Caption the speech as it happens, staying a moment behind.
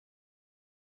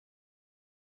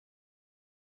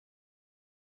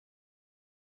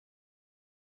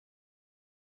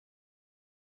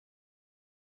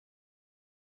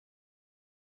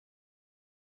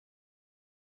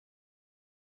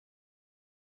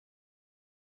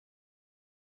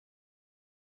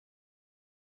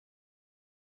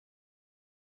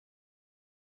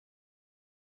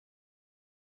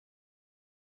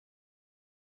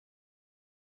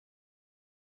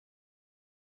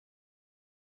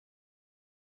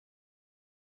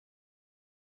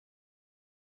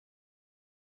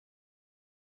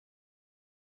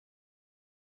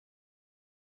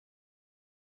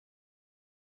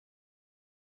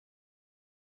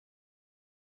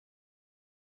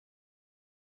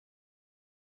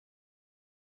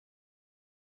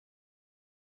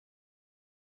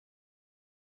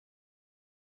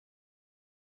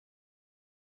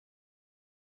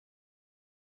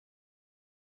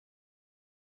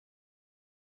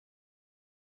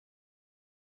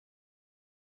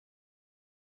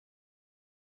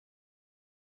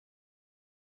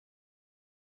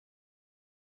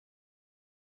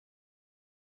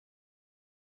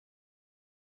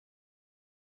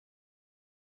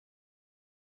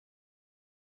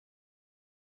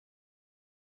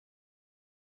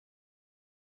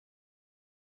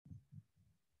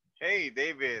Hey,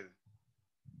 David.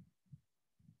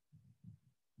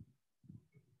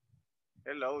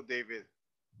 Hello, David.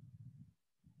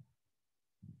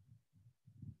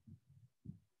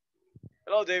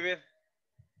 Hello, David.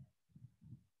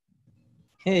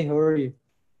 Hey, how are you?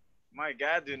 My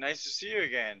God, dude, nice to see you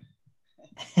again.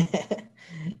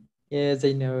 Yes,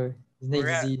 I know. It's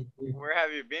nice to see you. Where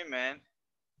have you been, man?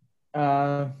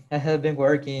 I have been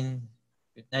working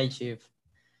with night shift.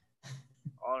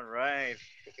 All right.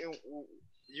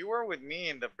 You were with me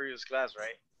in the previous class,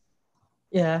 right?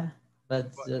 Yeah,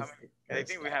 but But just the I first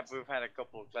think class. we've had a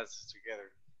couple of classes together.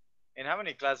 And how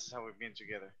many classes have we been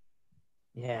together?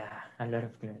 Yeah, a lot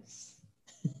of class.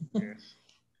 Yes.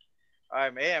 All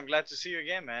right, man. Hey, I'm glad to see you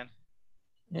again, man.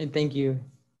 Hey, thank you.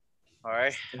 All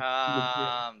right. Good to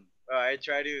All right.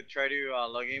 Try to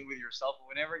log in with yourself.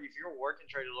 Whenever if you're working,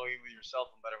 try to log in with yourself.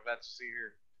 But I'm glad to see you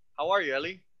here. How are you,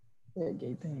 Ellie?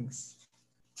 Okay, thanks.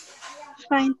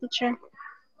 Fine, teacher.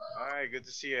 All right. Good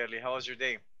to see you, Ellie. How was your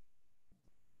day?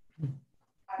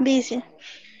 Busy, as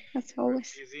Was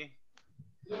always. busy?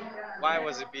 Why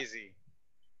was it busy?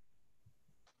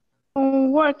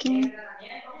 Working.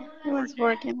 I was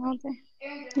Working. working all day.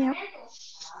 Yep.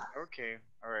 Okay.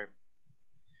 All right.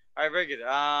 All right. Very good.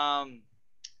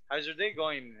 How's your day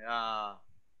going?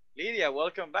 Lydia,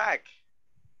 welcome back.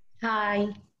 Hi.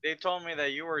 They told me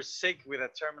that you were sick with a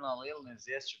terminal illness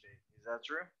yesterday. Is that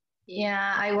true?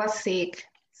 Yeah, I was sick.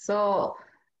 So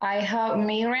I have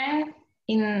migraine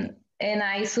and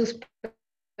I suspend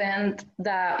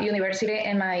the university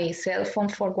and my cell phone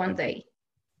for 1 day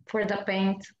for the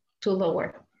pain to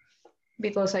lower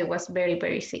because I was very,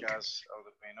 very sick. Because of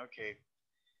the pain. Okay.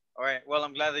 All right. Well,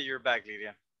 I'm glad that you're back,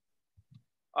 Lydia.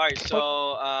 All right.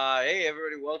 So, hey,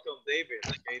 everybody, welcome David.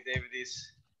 Okay, David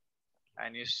is a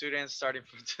new student starting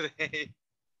from today.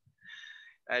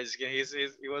 I just kidding.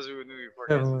 He was with me before,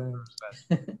 guys.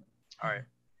 All right.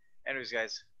 Anyways,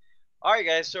 guys. All right,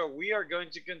 guys. So we are going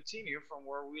to continue from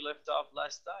where we left off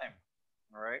last time.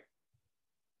 All right.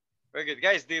 Very good,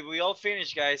 guys. Did we all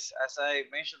finish, guys? As I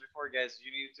mentioned before, guys,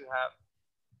 you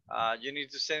need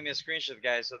to send me a screenshot,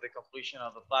 guys, of the completion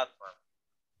of the platform.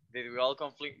 Did we all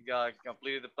completed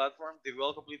the platform? Did we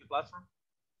all complete the platform?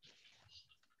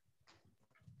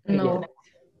 No,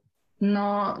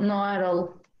 no, no at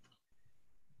all.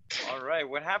 All right.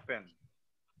 What happened,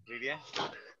 Lydia?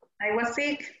 I was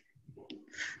sick.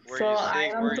 Were So you I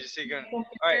sick? don't Were touch you sick? my All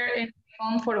right. computer and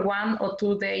phone for 1 or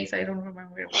 2 days. I don't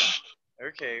remember.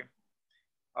 Okay.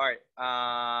 All right.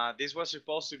 This was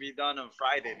supposed to be done on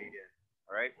Friday, Lydia.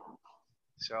 All right.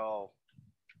 So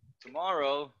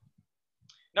tomorrow.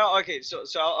 No. Okay. So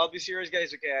I'll be serious,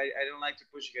 guys. Okay. I don't like to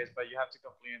push you guys, but you have to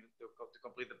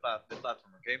complete the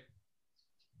platform. Okay.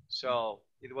 So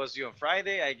it was due on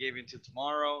Friday. I gave it to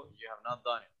tomorrow. You have not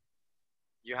done it.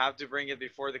 You have to bring it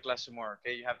before the class tomorrow.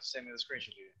 Okay. You have to send me the screenshot.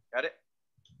 Lydia. Got it?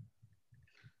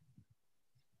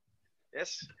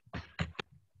 Yes. All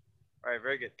right.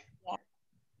 Very good.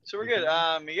 So we're good.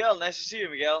 Miguel, nice to see you,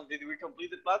 Miguel. Did we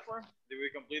complete the platform? Did we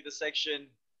complete the section?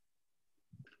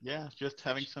 Yeah, just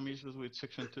having some issues with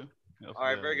section 2. All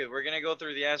right, very good. We're gonna go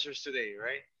through the answers today,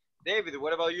 right? David,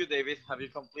 what about you, David? Have you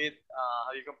completed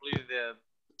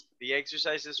the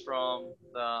exercises from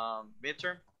the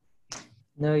midterm?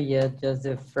 No, yet just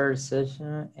the first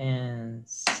session and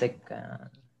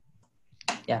second.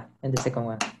 Yeah, and the second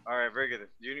one. All right, very good.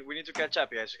 We need to catch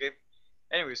up, guys. Okay.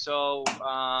 Anyway, so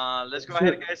let's go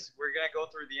ahead, guys. We're gonna go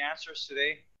through the answers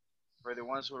today for the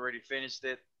ones who already finished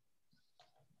it.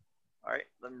 All right,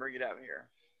 let me bring it out here.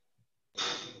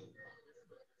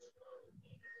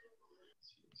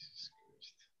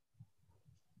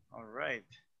 All right.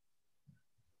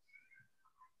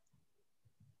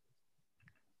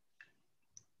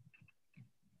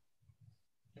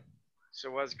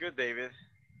 So what's good, David?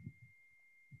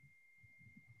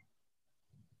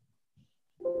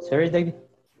 Sorry, David.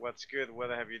 What's good? What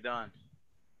have you done?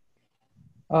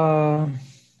 I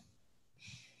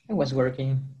was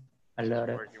working a lot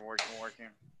of. Working.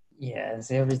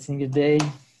 Yes, every single day.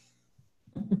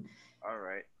 All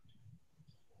right.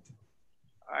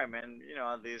 All right, man. You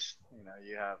know, at least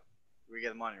we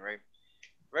get money, right?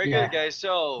 Very good, guys.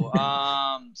 So,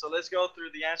 so let's go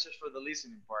through the answers for the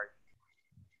listening part.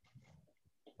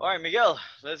 All right, Miguel.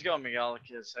 Let's go, Miguel,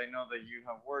 because I know that you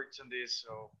have worked on this.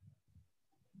 So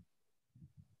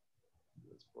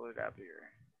let's pull it up here.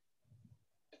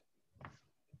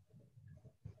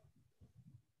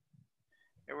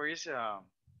 Hey,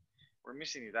 we're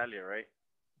missing Italia, right?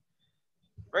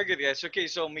 Very good, guys. Okay,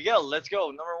 so Miguel, let's go.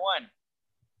 Number one.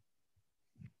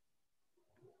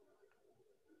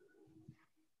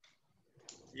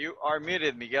 You are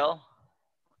muted, Miguel.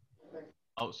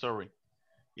 Oh, sorry.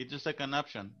 It's the second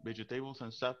option. Vegetables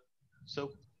and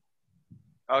soup.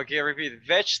 Okay, repeat.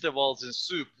 Vegetables and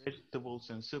soup. Vegetables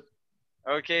and soup.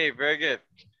 Okay, very good.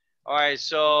 All right,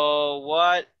 so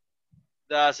what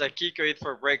does Akiko eat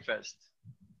for breakfast?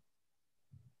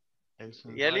 Eggs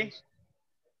and Yeli? rice.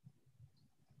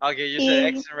 Okay, you said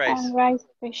eggs Eggs and rice. and rice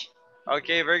fish.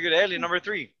 Okay, very good. Ellie, number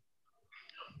 3.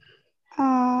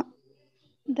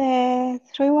 The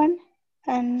three one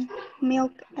and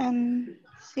milk and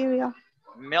cereal.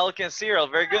 Milk and cereal.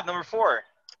 Very good. Number 4.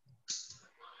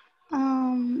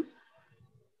 Um,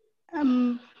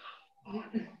 um,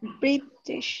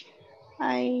 British.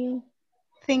 I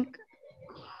think,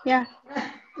 yeah,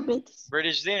 British.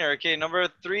 British dinner. Okay, number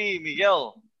 3,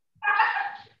 Miguel.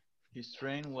 His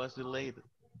train was delayed.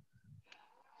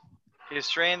 His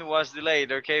train was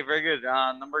delayed. Okay, very good.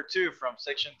 Number 2 from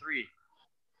section 3.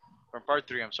 From part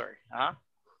 3, I'm sorry.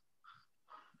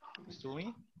 Still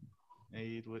me?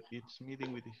 It's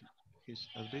meeting with his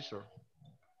advisor.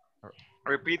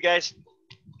 Repeat, guys.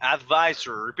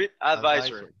 Advisor. Repeat.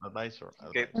 Advisor. Advisor.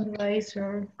 Okay.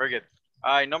 Advisor. Very good.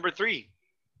 All right, number 3.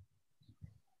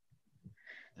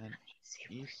 And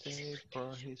essay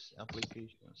for his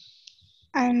applications.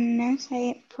 An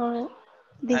essay for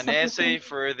this An essay application.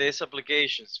 for these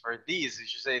applications. For these, you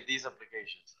should say these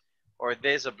applications. Or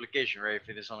this application, right? If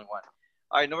it is only one.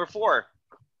 All right, number 4.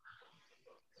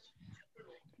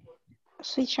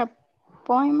 Switch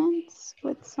appointments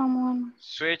with someone.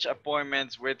 Switch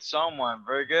appointments with someone.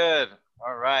 Very good.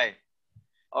 All right.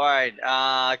 All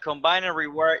right. Combine and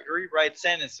rewrite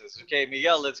sentences. Okay,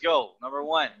 Miguel, let's go. Number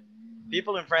 1.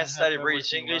 People in France study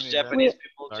British English. Japanese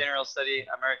people general study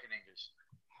American English.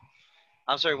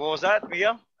 I'm sorry, what was that,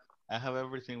 Miguel? I have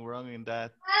everything wrong in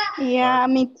that. Yeah,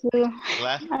 me too.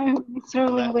 Last, I'm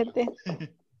struggling with this.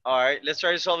 All right, let's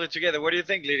try to solve it together. What do you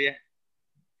think, Lydia?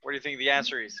 What do you think the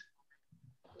answer is?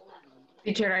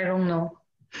 Teacher, I don't know.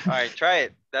 All right, try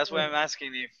it. That's why I'm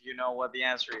asking if you know what the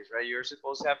answer is, right? You're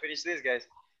supposed to have finished this, guys.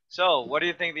 So, what do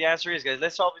you think the answer is, guys?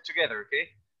 Let's solve it together, okay?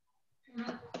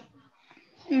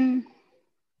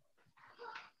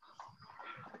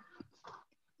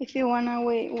 If you wanna,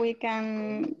 we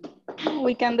can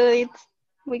do it.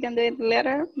 We can do it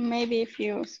later. Maybe if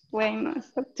you explain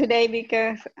today,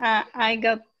 because I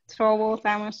got troubles.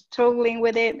 I'm struggling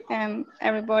with it, and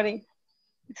everybody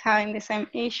is having the same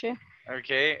issue.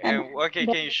 Okay, and okay,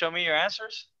 can you show me your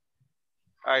answers?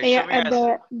 All right, yeah, show me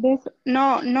your answers.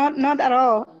 not at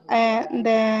all.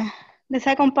 The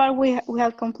second part we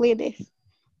have completed this.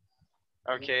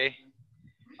 Okay.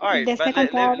 All right, The but second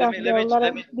part let of me the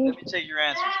letter. take your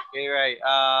answers. Okay, right.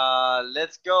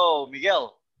 Let's go,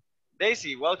 Miguel.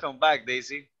 Daisy, welcome back,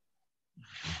 Daisy.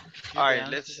 All right,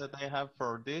 let's. That I have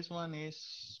for this one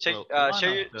is check. well,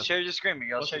 Share your screen,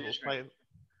 Miguel. Share your screen.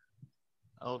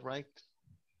 All right.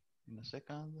 In a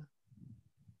second.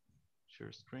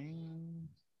 Share screen.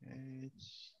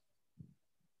 It's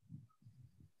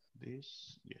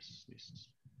this. Yes, this.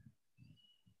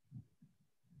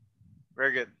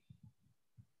 Very good.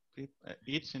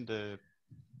 It's in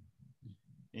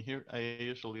here. I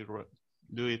usually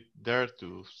do it there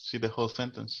to see the whole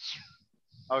sentence.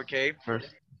 Okay.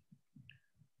 First.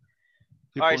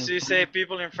 All right, so you say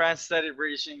people in France study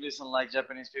British English, unlike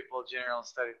Japanese people general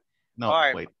study. No, all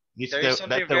right. Wait. There's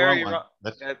something very wrong.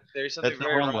 There's something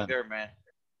very wrong there, man.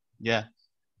 Yeah.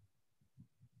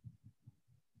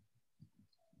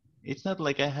 It's not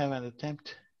like I have an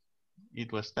attempt.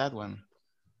 It was that one.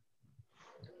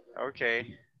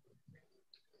 Okay.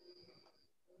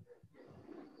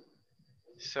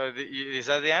 So is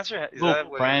that the answer? Is that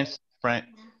what France.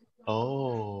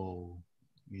 Oh,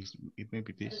 it may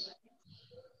be this.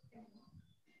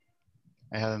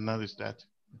 I hadn't noticed that.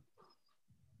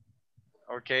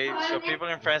 Okay, so people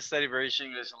in France study British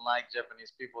English, unlike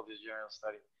Japanese people do general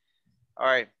study. All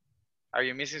right, are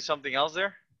you missing something else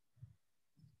there?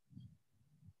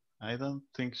 I don't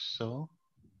think so.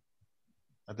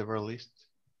 At the very least.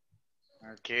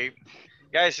 Okay,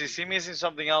 guys, is he missing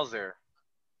something else there?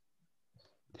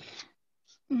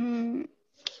 I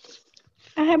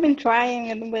have been trying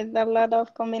it with a lot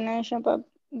of combination, but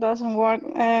doesn't work.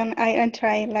 And I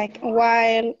try like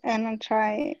while, and I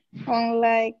try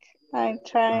unlike. I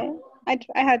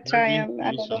had tried a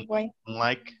lot of ways.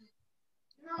 Unlike.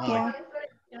 Yeah.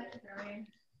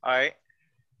 All right.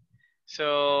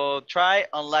 So try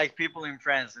unlike people in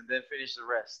France and then finish the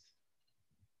rest.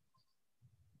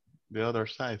 The other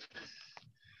side.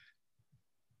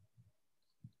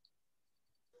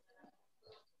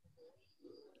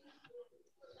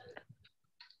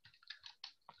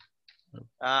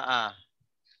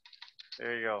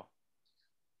 There you go.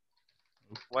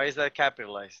 Why is that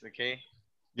capitalized? Okay.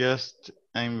 Just,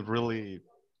 I'm really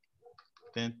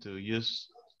tend to use.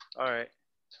 All right.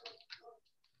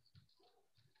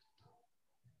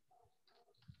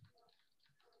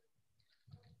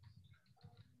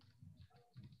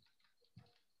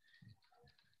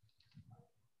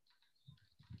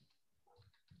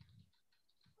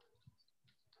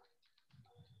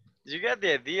 You get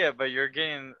the idea, but you're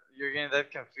getting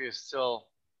that confused. So,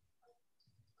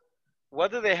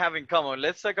 what do they have in common?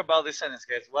 Let's talk about this sentence,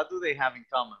 guys. What do they have in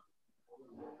common?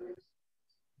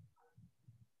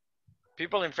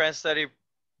 People in France study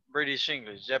British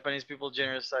English. Japanese people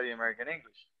generally study American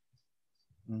English.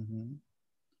 Mm-hmm.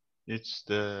 It's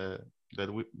that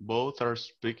we both are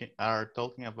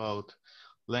talking about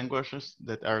languages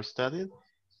that are studied.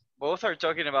 Both are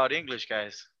talking about English,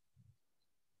 guys.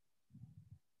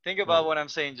 Think about what I'm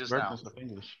saying just now. Versions of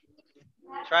English.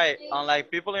 Try it. Unlike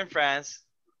people in France.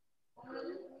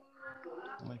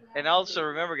 And also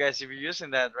remember, guys, if you're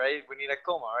using that, right, we need a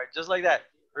comma, right? Just like that.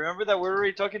 Remember that we're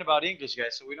already talking about English,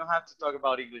 guys, so we don't have to talk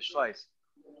about English twice.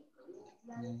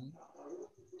 Mm-hmm.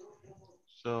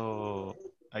 So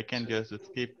I can just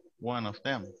skip one of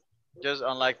them. Just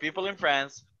unlike people in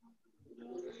France.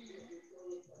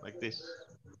 Like this.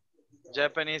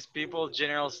 Japanese people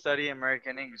generally study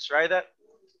American English. Try that.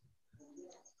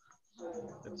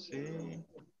 Let's see.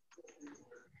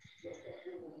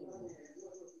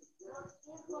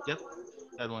 Yep,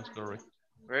 that one's correct.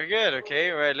 Very good.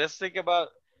 Okay, all right. Let's think about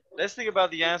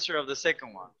the answer of the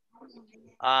second one.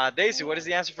 Daisy, what is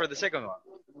the answer for the second one?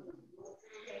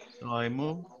 So I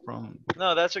move from.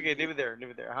 No, that's okay. Leave it there.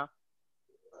 Leave it there. Huh?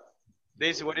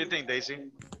 Daisy, what do you think, Daisy?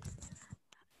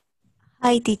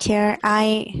 Hi, teacher.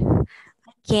 I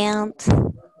can't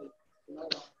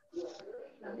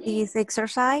this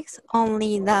exercise.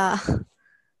 Only the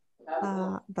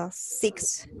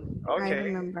six. I Okay.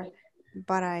 remember,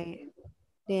 but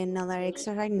the another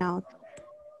exercise no.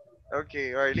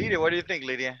 Okay. All right, Lydia, what do you think,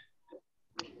 Lydia?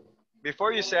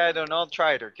 Before you say I don't know,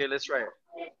 try it. Okay, let's try it.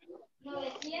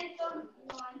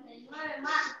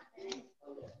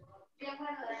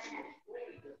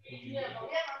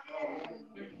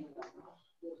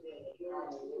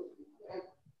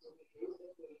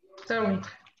 So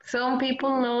some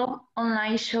people love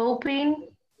online shopping.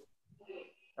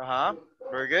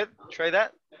 Very good. Try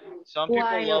that. Some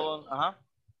people love on.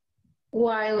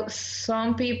 While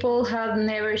some people have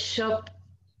never shopped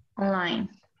online.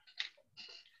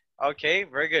 Okay,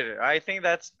 very good. I think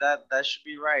that should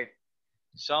be right.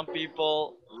 Some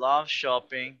people love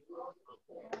shopping.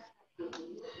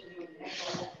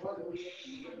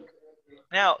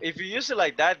 Now, if you use it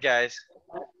like that, guys.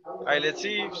 All right, let's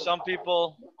see. Some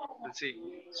people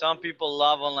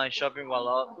love online shopping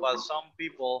while some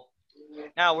people.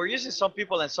 Now we're using some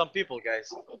people and some people,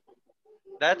 guys.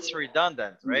 That's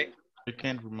redundant, right? You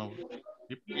can't remove it.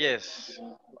 Yep. Yes.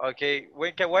 Okay.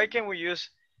 Why can we use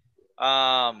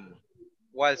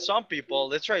while some people?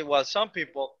 Let's try. While some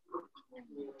people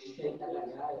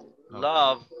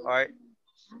love, all right,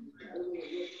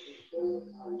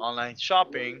 online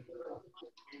shopping.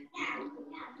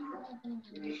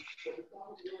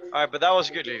 All right, but that was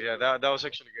good, Lydia. That was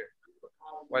actually good.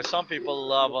 While some people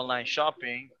love online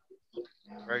shopping.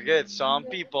 Very good. Some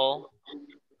people.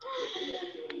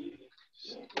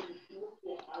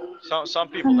 Some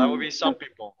people. That would be some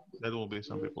people. That will be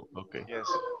some people. Okay. Yes.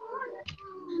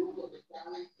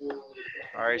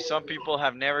 All right. Some people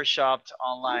have never shopped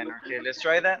online. Okay, let's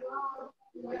try that.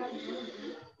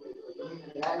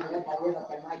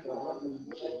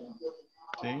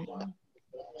 See?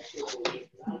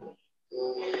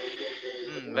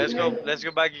 Let's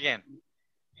go back again.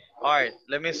 All right.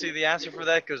 Let me see the answer for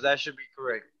that because that should be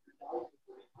correct.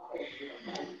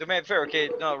 Do me a favor. Okay.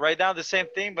 No, write down the same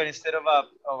thing, but instead of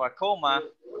a comma,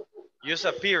 use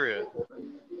a period.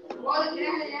 All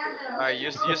right.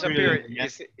 Use a period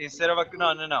instead of a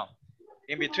no.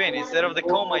 In between, instead of the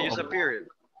comma, use a period.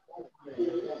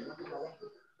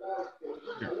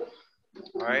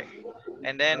 All right,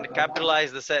 and then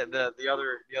capitalize the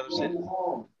other sentence.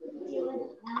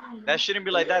 That shouldn't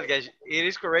be like that, guys. It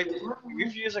is correct.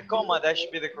 If you use a comma, that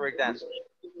should be the correct answer.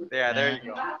 Yeah, there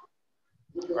you go.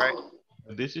 All right.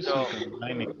 This is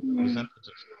combining the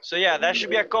sentences. So yeah, that should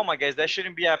be a comma, guys. That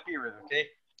shouldn't be a period. Okay.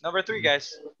 Number 3,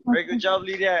 guys. Very good job,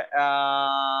 Lydia.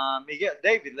 Miguel,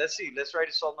 David. Let's see. Let's try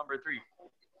to solve number 3.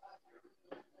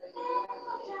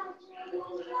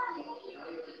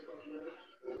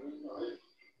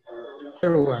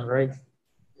 Third one, right?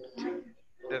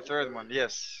 The third one,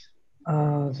 yes.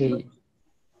 Okay.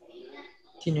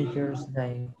 Teenagers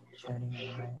like chatting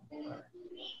online.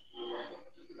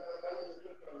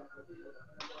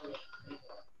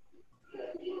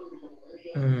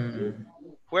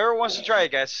 Whoever wants to try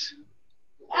it, guys.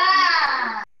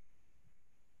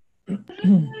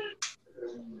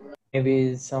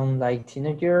 Maybe some like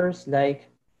teenagers,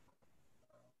 like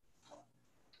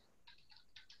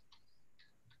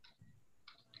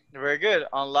Very good.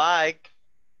 Unlike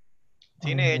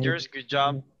teenagers, good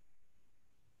job.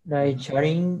 like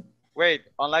chatting. Wait,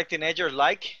 unlike teenagers,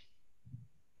 like?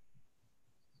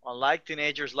 Unlike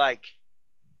teenagers, like?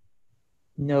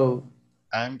 No,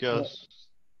 I'm just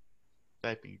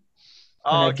typing.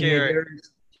 Oh, like okay, right.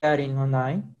 teenagers chatting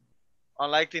online.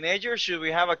 Unlike teenagers, should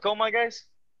we have a comma, guys?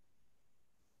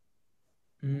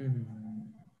 Mm.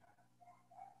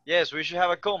 Yes, we should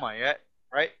have a comma, yeah,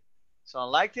 right? So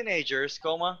unlike teenagers,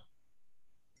 comma.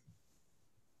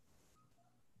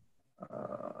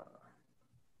 Uh,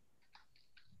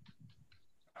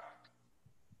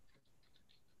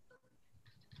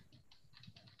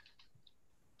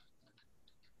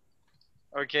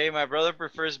 Okay, my brother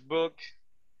prefers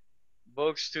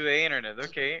books to the internet.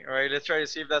 Okay, all right, let's try to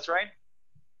see if that's right.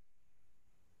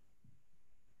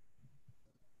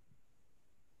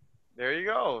 There you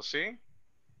go, see?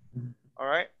 All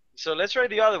right, so let's try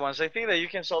the other ones. I think that you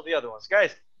can solve the other ones.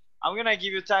 Guys, I'm gonna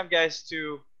give you time, guys,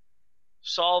 to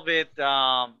solve it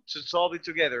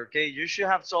together, okay? You should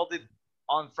have solved it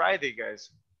on Friday, guys.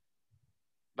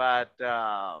 But,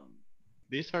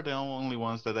 These are the only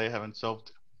ones that I haven't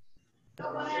solved.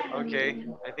 okay,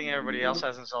 I think everybody else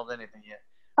hasn't solved anything yet.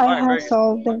 I All right, very have good.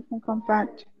 solved the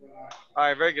compact. All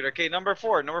right, very good. Okay, number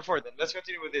four then. Let's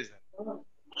continue with this then.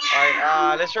 All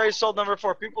right, let's try to solve number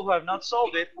 4. People who have not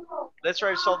solved it, let's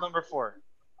try to solve number 4.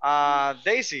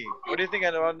 Daisy, what do you think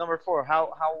about number 4?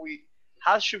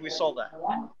 How should we solve that?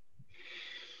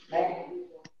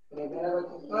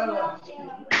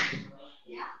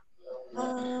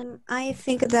 I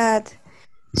think that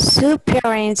soup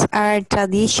parents are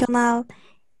traditional,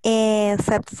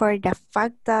 except for the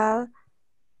fact that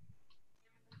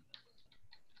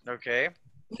Okay.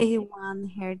 they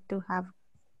want her to have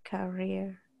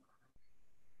career.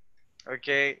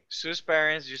 Okay, Sue's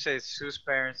parents, you say Sue's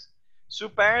parents. Sue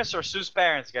parents or Sue's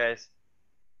parents, guys?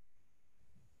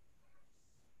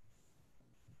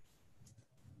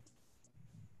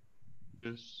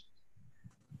 Just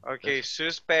Okay,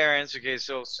 Sue's parents. Okay,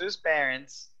 so Sue's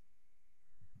parents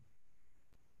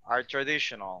are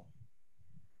traditional,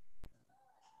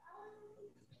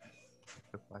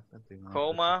 the fact that they want her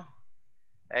comma,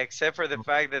 except for the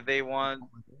fact that they want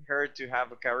her to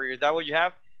have a career. Is that what you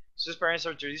have? Sue's parents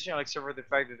are traditional except for the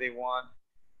fact that they want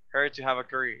her to have a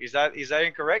career. Is that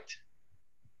incorrect?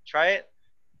 Try it.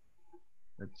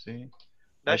 Let's see.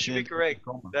 That should be correct.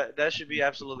 That should be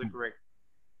absolutely correct.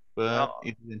 But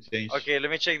it didn't change. Okay,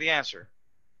 let me check the answer.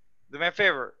 Do me a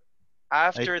favor.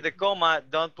 After the comma,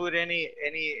 don't put any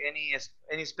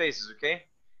spaces, okay?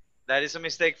 That is a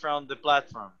mistake from the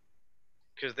platform.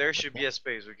 Because there should be a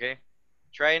space, okay?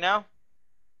 Try it now.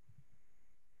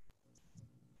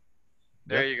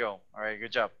 There you go. All right,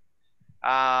 good job.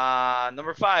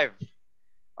 Number 5.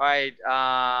 All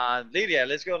right, Lydia,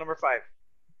 let's go number 5.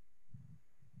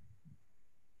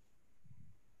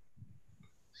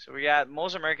 So we got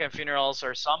most American funerals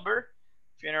are somber.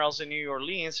 Funerals in New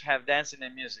Orleans have dancing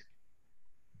and music.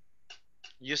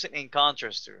 Use it in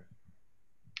contrast to.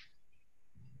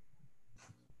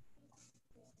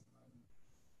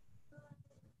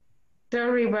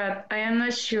 Sorry, but I am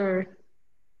not sure.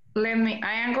 I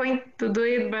am going to do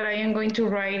it, but I am going to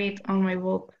write it on my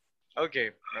book. Okay,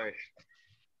 all right.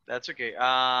 That's okay.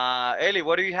 Ellie,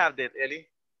 what do you have, Ellie?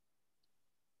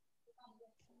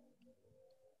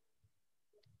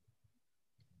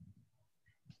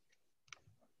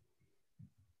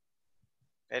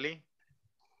 Ellie?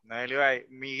 No, Ellie, right.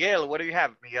 Miguel, what do you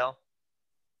have, Miguel?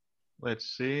 Let's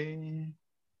see.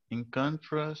 In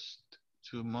contrast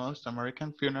to most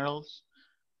American funerals,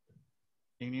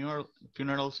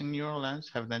 funerals in New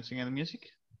Orleans have dancing and music.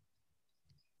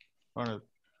 Or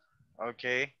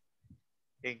Okay.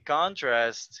 In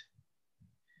contrast,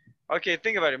 okay,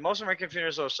 think about it. Most American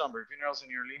funerals are somber. Funerals in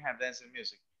New Orleans have dancing and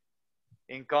music.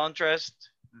 In contrast,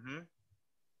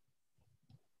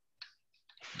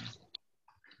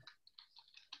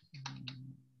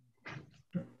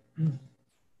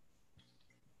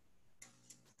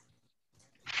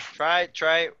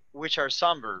 try which are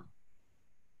somber.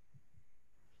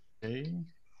 okay.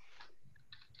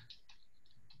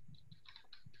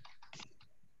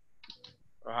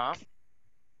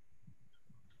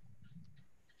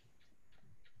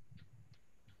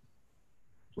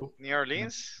 New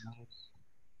Orleans?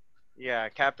 Yeah,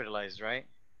 capitalized, right?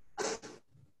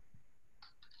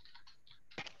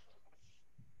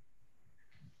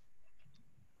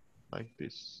 Like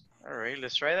this. All right,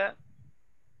 let's try that.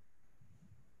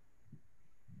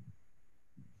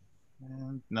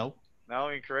 And no. No,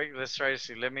 incorrect. Let's try to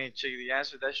see. Let me check the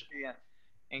answer. That should be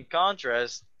in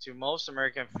contrast to most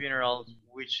American funerals,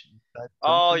 which,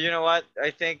 oh, you know what?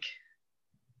 I think,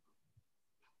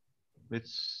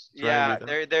 Let's try yeah,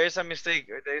 with there is a mistake.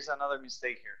 There is another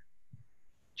mistake here.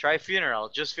 Try funeral,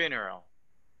 just funeral.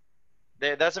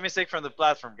 That's a mistake from the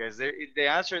platform, guys. The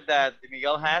answer that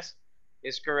Miguel has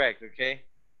is correct, okay?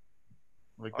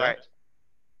 like All that. right.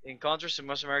 In contrast to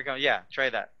most American, yeah, try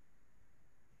that.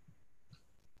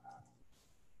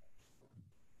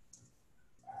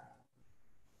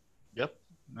 Yep.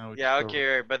 Now it's Yeah, correct. okay,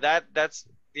 right. But that's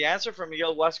the answer from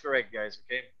Miguel was correct, guys,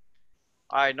 okay?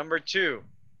 All right, number 2.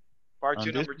 Part On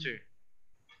 2, this, number 2.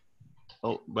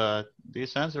 oh, but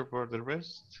this answer for the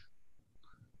rest,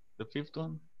 the fifth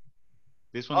one,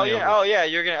 this one Oh I yeah, already. oh yeah,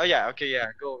 you're gonna, oh yeah, okay, yeah,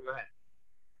 go ahead.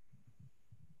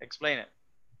 Explain it.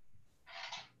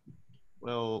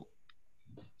 Well,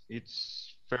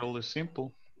 it's fairly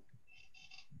simple.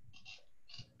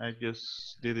 I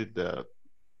just did it that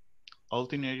all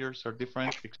teenagers are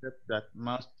different except that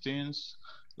most teens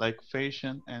like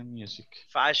fashion and music.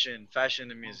 Fashion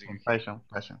and music, And okay.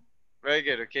 fashion. Very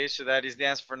good, okay, so that is the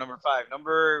answer for number 5.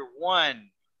 Number 1,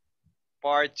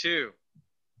 part 2.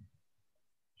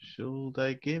 Should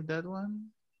I give that one?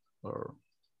 Or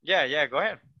Yeah, go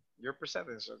ahead. You're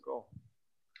presenting, so go.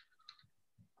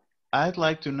 I'd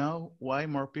like to know why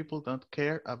more people don't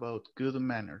care about good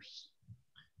manners.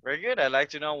 Very good. I'd like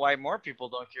to know why more people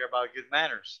don't care about good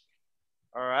manners.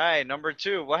 All right, number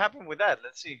 2. What happened with that?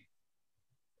 Let's see.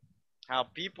 How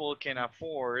people can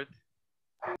afford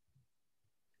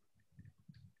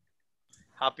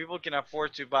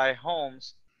to buy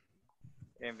homes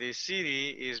in this city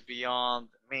is beyond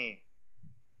me.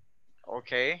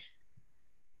 Okay.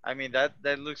 I mean that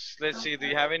looks. Let's see. Do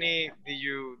you have any?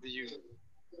 You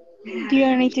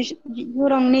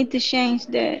don't need to change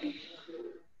the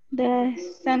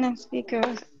sentence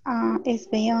because it's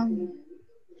beyond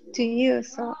to you,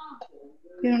 so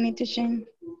you don't need to change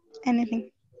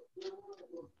anything.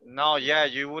 No, yeah,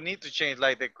 you will need to change.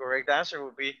 Like the correct answer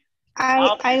would be I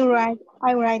how. I write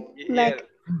I write Yeah, like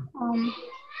um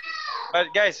but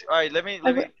guys, all right.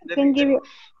 I can give you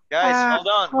Guys, hold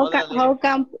on, how can Ellie,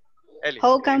 Ellie,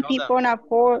 how can hold on. people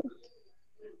afford?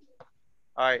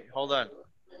 All right, hold on.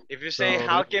 If you say So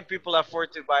how can people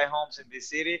afford to buy homes in this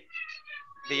city,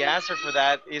 the answer for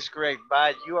that is correct,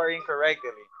 but you are incorrect,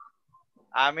 Ellie.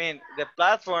 I mean, the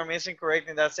platform is incorrect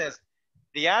in that sense.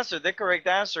 The correct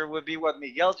answer would be what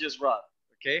Miguel just brought.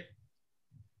 Okay.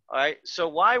 All right. So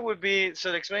why would be?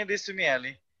 So explain this to me,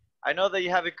 Ellie. I know that you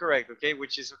have it correct. Okay,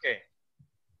 which is okay.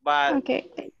 But Okay,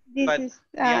 this is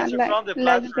the answer from the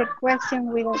like the platform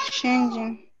question without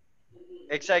changing.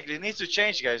 exactly it needs to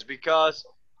change, guys, because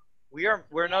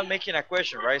we're not making a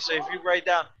question, right? So if you write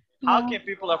down how No, can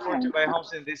people afford to buy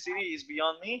homes in this city is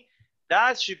beyond me,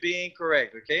 that should be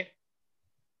incorrect. Okay.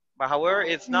 But however,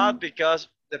 it's not because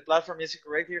the platform is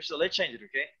incorrect here. So let's change it.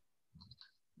 Okay.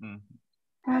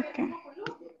 okay.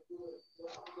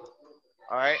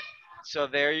 All right. So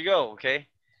there you go. Okay.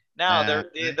 Now the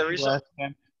I reason was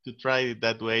tempted to try it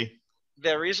that way.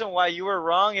 why you were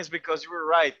wrong is because you were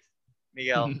right,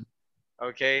 Miguel.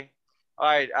 Okay. All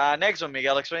right. Next one,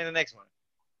 Miguel. Explain the next one.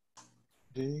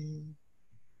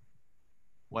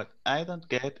 What I don't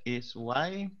get is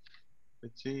why.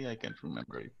 Let's see, I can't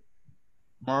remember it.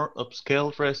 More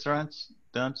upscale restaurants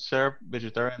don't serve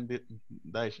vegetarian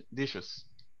dishes.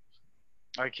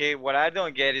 Okay. What I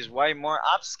don't get is why more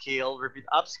upscale, repeat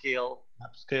upscale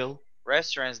Upscale.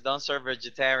 restaurants don't serve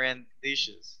vegetarian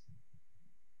dishes.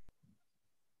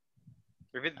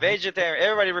 Repeat vegetarian.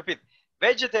 Everybody repeat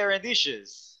vegetarian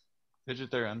dishes.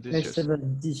 Vegetarian dishes. Vegetable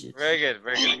dishes. Very good.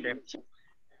 Very good. Okay.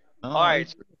 No, All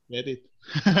right. I get it.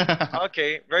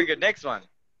 Okay. Very good. Next one.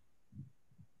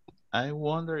 I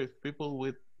wonder if people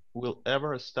will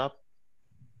ever stop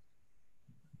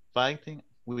fighting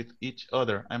with each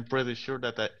other. I'm pretty sure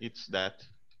that it's that.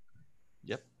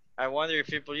 Yep. I wonder if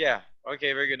people. Yeah.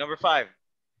 Okay. Very good. Number 5.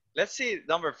 Let's see.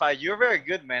 Number 5. You're very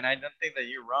good, man. I don't think that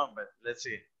you're wrong, but let's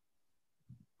see.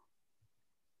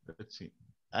 Let's see.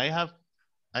 I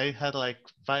had like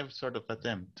 5 sort of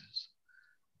attempts.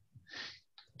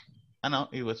 I know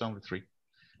it was only 3.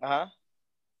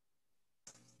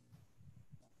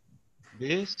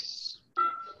 This,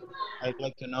 I'd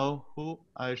like to know who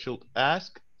I should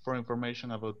ask for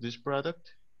information about this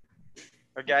product.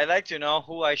 Okay, I'd like to know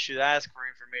who I should ask for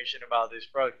information about this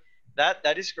product.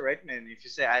 That is correct, man. If you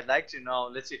say I'd like to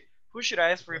know, let's see, who should I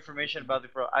ask for information about the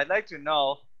product? I'd like to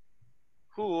know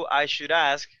who I should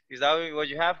ask. Is that what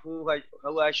you have? Who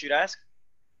I should ask?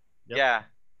 Yep. Yeah,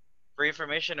 for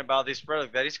information about this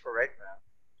product. That is correct, man.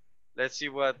 Let's see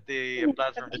what the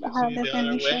platform Let's says. see the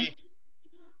other way.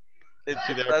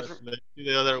 Let's see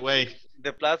the other way.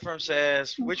 The platform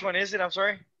says, which one is it? I'm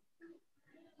sorry.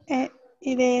 It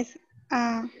is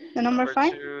the number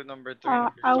 5. 2, number 3,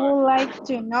 number 5. I would like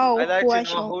to know I'd like who to I know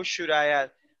should. who should I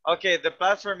add. Okay, the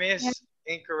platform is Yeah.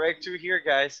 incorrect too here,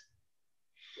 guys,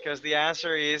 because the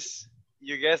answer is,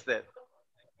 you guessed it.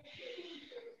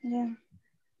 Yeah.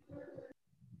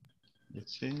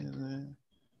 Let's see.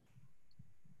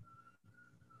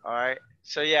 All right.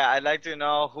 So yeah, I'd like to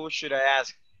know who should I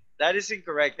ask. That is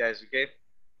incorrect, guys. Okay.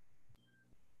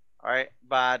 All right,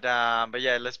 but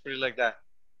yeah, let's put it like that.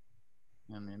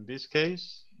 And in this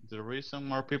case, the reason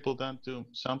more people don't do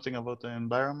something about the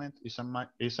environment is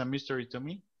a mystery to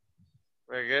me.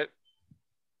 Very good.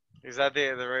 Is that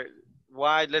the right?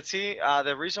 Why? Let's see.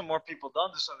 The reason more people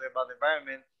don't do something about the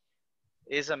environment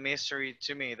is a mystery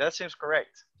to me. That seems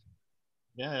correct.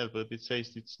 Yeah, but it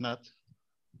says it's not.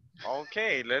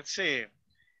 Okay, let's see.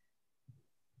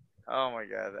 Oh my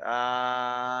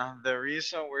God. The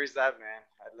reason, where is that, man?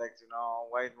 I'd like to know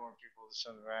why more people do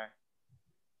something right.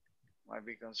 Might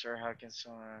be concerned. How can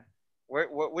someone?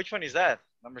 Which one is that?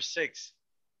 Number 6.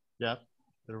 Yeah,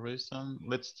 the reason.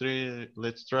 Let's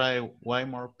try why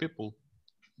more people.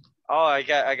 Oh, I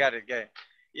got it.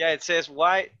 Yeah, it says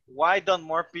why don't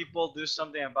more people do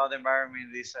something about the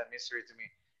environment? This is a mystery to me.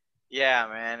 Yeah,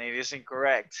 man, it is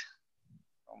incorrect.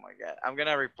 Oh my God, I'm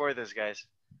gonna report this, guys,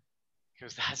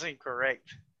 because that's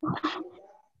incorrect.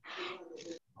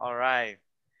 All right.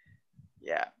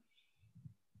 Yeah.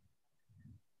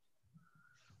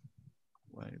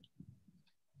 Wait.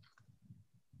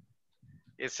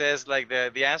 It says like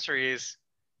the answer is,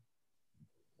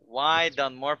 why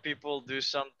don't more people do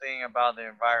something about the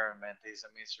environment? Is a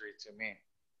mystery to me.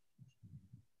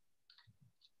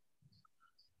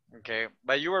 Okay,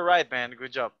 but you were right, man.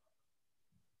 Good job.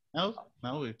 No,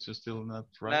 it's still not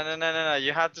right. No.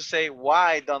 You have to say,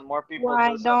 why don't more people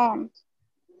Why do something? don't?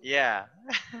 Yeah,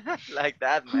 like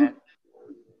that, man.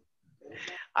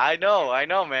 I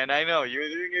know, man. I know. You're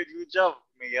doing a good job,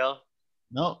 Miguel.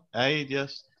 No, I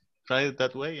just tried it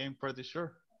that way. I'm pretty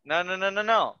sure.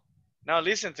 No. Now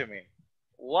listen to me.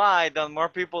 Why don't more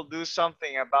people do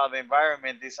something about the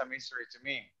environment is a mystery to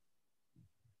me.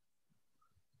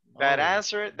 That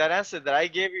answer that I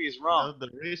gave you is wrong. Not the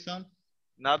reason.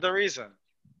 Not the reason.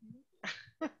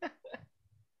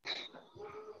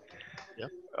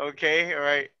 Yep. Okay, all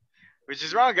right. Which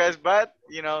is wrong, guys, but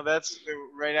you know that's the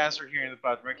right answer here in the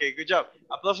platform. Okay, good job.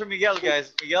 Applause for Miguel,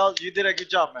 guys. Miguel, you did a good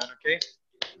job, man. Okay,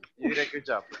 you did a good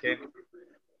job. Okay.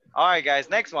 All right, guys.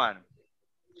 Next one.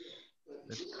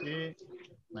 Let's see.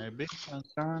 My big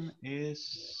concern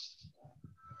is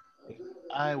if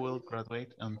I will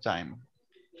graduate on time.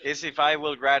 Is if I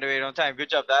will graduate on time. Good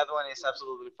job. That one is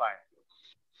absolutely fine.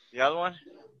 The other one?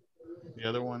 The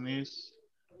other one is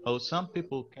how some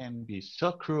people can be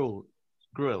so cruel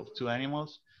to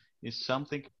animals is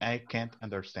something I can't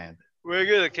understand. Very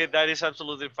good. Okay, that is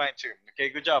absolutely fine too. Okay,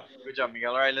 good job. Good job,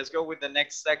 Miguel. All right, let's go with the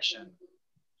next section.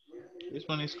 This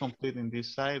one is complete in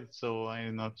this side, so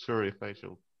I'm not sure if I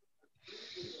should.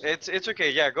 It's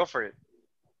okay. Yeah, go for it.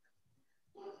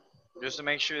 Just to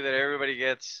make sure that everybody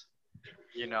gets,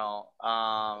 you know,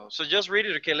 so just read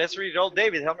it. Okay, let's read it all.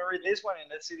 David, help me read this one and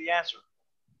let's see the answer.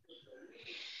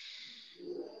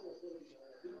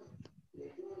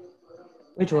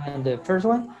 Which one? The first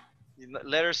one?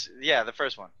 Letters, yeah, the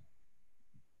first one.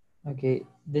 Okay,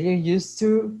 they used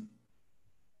to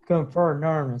conform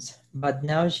norms, but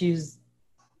now she's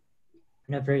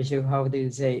not very sure how do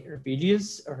you say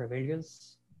rebellious or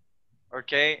rebellious?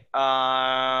 Okay,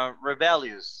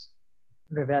 rebellious.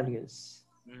 Rebellious.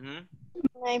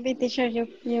 Maybe teacher,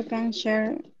 you can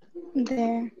share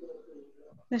the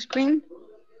screen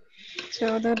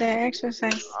to do the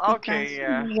exercise. Okay,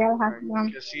 yeah.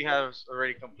 Because he has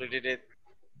already completed it.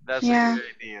 That's a good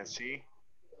idea, see?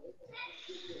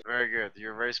 Very good.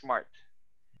 You're very smart.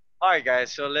 All right,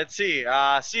 guys. So let's see.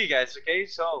 See, guys. Okay.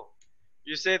 So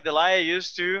you said Delia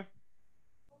used to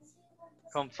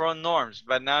confront norms,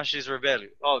 but now she's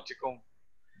rebellious. Oh,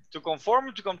 to conform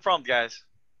or to confront, guys?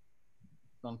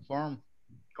 Conform.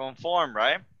 Conform,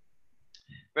 right?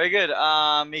 Very good.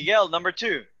 Miguel, number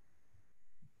 2.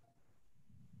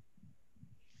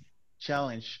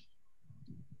 Challenge.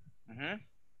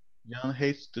 John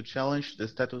hates to challenge the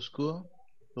status quo.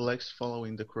 He likes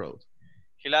following the crowd.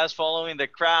 He likes following the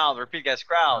crowd. Repeat, guys.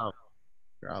 Crowd.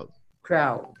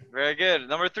 Crowd. Very good.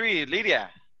 Number 3, Lydia.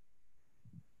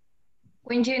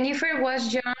 When Jennifer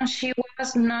was young, she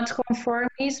was not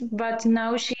conformist, but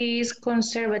now she is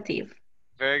conservative.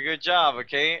 Very good job.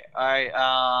 Okay. All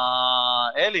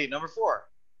right. Ellie, number 4.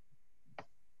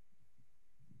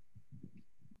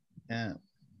 Yeah.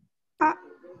 Uh,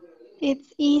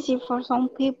 it's easy for some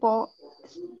people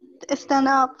to stand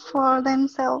up for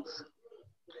themselves.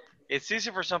 It's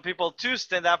easy for some people to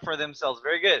stand up for themselves.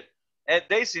 Very good.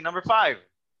 Daisy, number 5.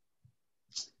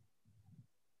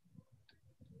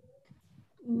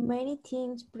 Many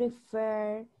teens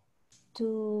prefer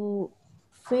to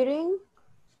fitting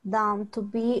than to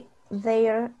be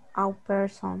their own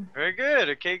person. Very good.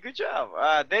 Okay, good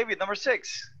job. David, number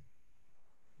 6.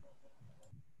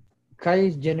 Kyle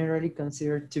is generally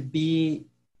considered to be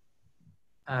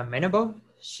amenable.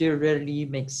 She rarely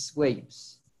makes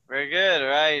waves. Very good. All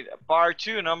right. Part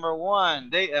 2, number 1.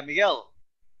 Miguel.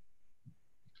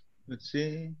 Let's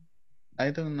see. I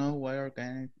don't know why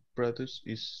organic produce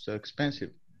is so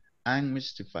expensive. I'm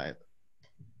mystified.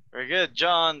 Very good.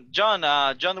 John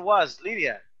was.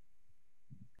 Lydia.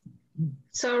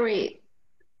 Sorry,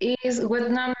 what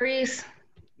number is?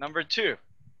 Number 2.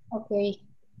 Okay.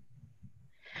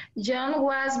 John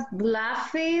was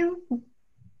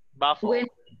Buffalo.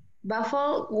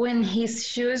 baffled when his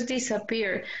shoes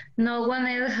disappeared. No one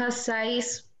else has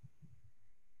size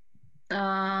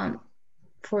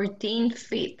 14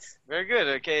 feet. Very good.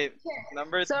 Okay.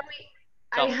 Number. Sorry,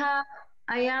 Tell me.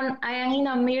 I am in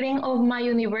a meeting of my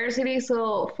university,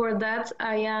 so for that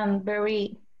I am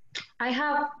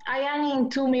in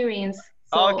 2 meetings.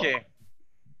 So Okay.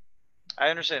 I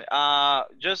understand.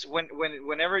 Just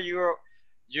whenever you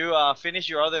finish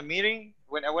your other meeting,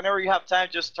 whenever you have time,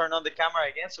 just turn on the camera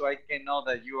again so I can know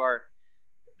that you are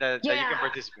that you can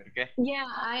participate. Okay. yeah,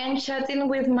 I am chatting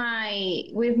with my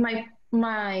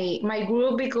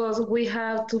group because we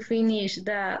have to finish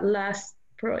the last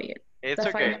project. It's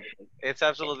okay. It's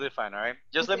absolutely fine. All right.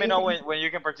 Just let me know when you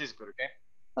can participate.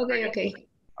 Okay. Okay.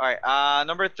 All right.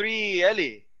 Number 3,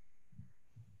 Ellie.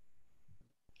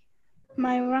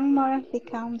 My grandmother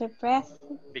became depressed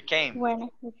Became. when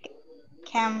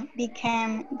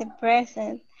became depressed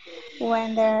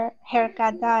when their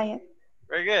haircut died.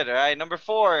 Very good. All right. Number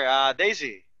 4,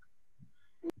 Daisy.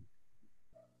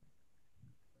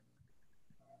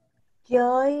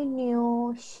 Joy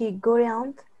knew she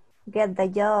couldn't get the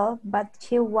job, but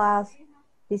she was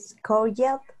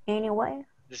discouraged anyway.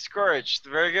 Discouraged.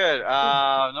 Very good.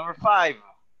 Number 5,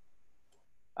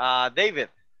 David.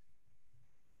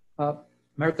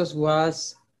 Marcos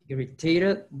was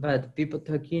irritated by the people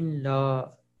talking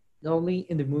loudly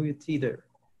in the movie theater.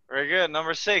 Very good.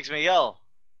 Number 6, Miguel.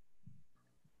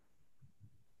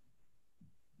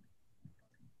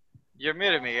 You're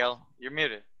muted, Miguel. You're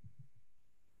muted.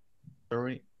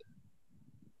 Sorry.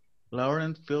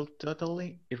 Lauren felt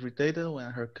totally irritated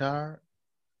when her car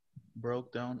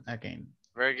broke down again.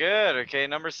 Very good. Okay,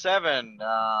 number 7,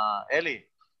 Ellie.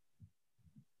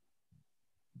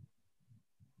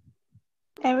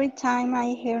 Every time I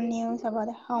hear news about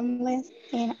the homeless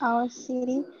in our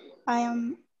city, I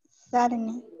am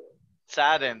saddened.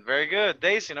 Saddened. Very good.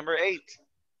 Daisy, number 8.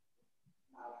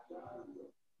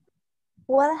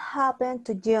 What happened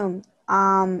to June?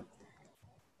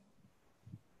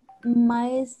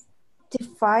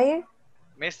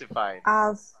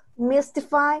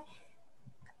 Mystified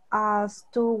as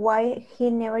to why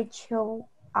he never showed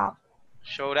up.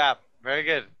 Showed up. Very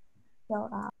good.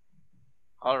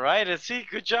 All right, let's see.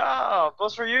 Good job.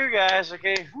 Those for you guys.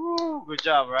 Okay. Woo, good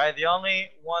job, right? The only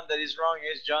one that is wrong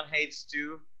is John hates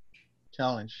to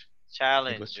challenge.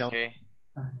 Okay.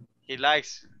 He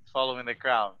likes following the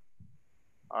crowd.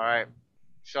 All right.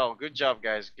 So good job,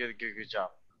 guys. Good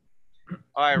job.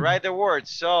 All right, write the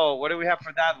words. So what do we have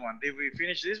for that one? Did we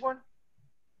finish this one?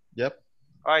 Yep.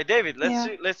 All right, David,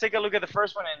 let's take a look at the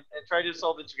first one and try to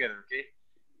solve it together, okay?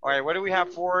 All right, what do we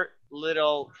have for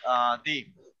little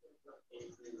D?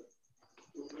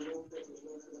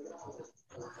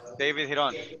 David, hit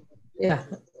on. Yeah,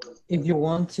 if you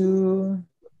want to,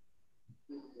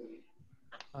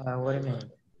 what do you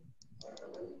mean?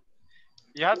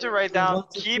 You have to write down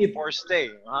keep or stay,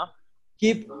 huh?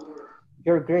 Keep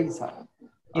your grades up.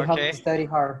 You have to study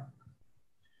hard.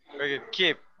 Very good,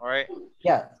 keep, all right?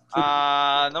 Yeah.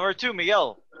 Number 2,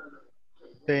 Miguel.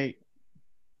 Stay.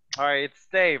 All right, it's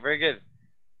stay, very good.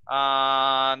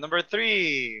 Number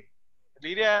 3,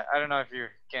 Lydia, I don't know if you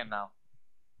can now.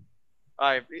 All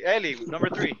right, Ellie, number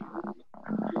 3.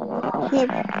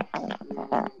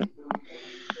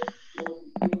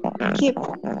 Keep.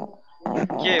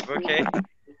 Keep, okay.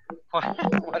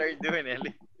 What are you doing,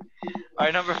 Ellie? All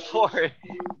right, number 4,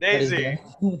 Daisy.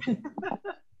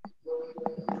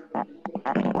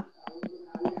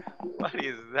 What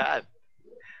is that?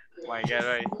 Oh my God,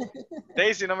 right.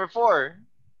 Daisy, number 4.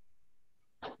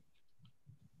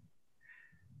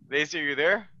 Daisy, are you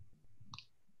there?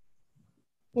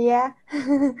 Yeah.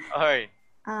 All right.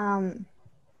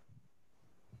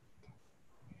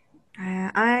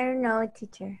 I don't know,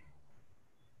 teacher.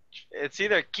 It's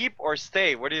either keep or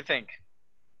stay. What do you think?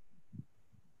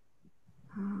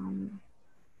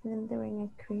 When doing a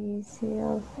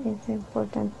crucial, it's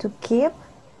important to keep.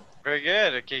 Very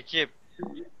good. Okay, keep.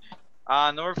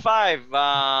 Number 5,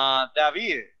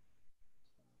 David.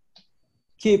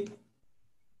 Keep.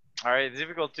 All right,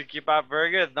 difficult to keep up.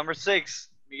 Very good. Number 6,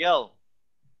 Miguel.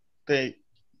 Stay.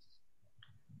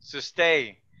 So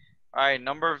stay. All right,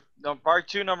 part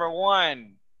 2, number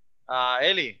 1,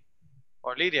 Eli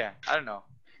or Lydia. I don't know.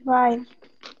 Drive.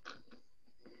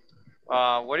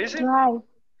 What is it? Drive.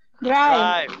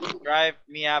 Drive. Drive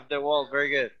me up the wall. Very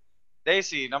good.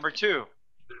 Daisy, number 2.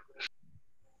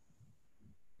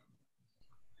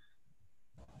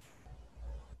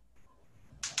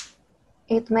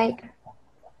 It make.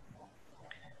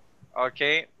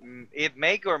 Okay, it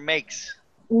make or makes?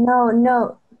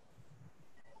 No.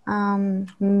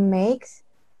 Makes.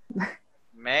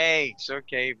 Makes.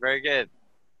 Okay, very good.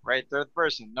 Right, third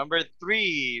person. Number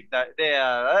 3,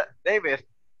 David.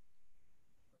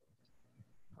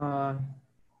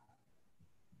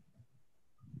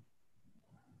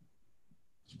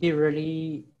 He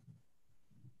really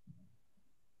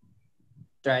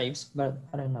drives, but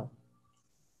I don't know.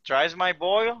 Drives my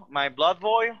blood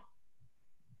boil?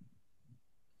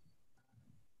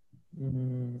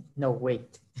 No,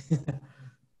 wait.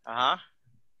 Uh-huh.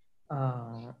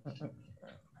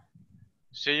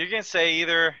 So you can say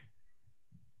either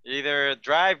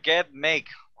drive, get, make.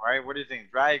 All right, what do you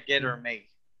think? Drive, get, or make?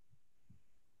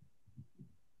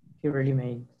 He really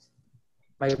makes.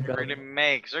 Really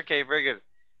makes. Okay, very good.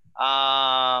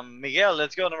 Miguel,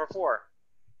 let's go. Number 4.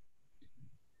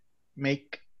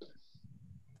 Make.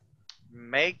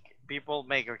 Make people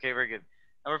make. Okay, very good.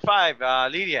 Number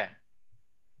 5, Lydia.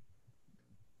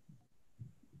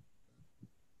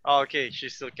 Oh, okay, she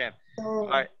still can. All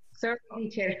right. Sorry,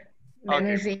 teacher. Let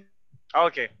me see.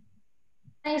 Okay.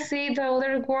 Can I see the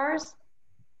other words?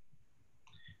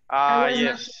 I was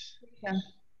Yes. not...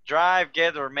 Drive,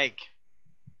 get, or make.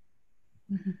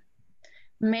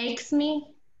 Makes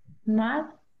me mad.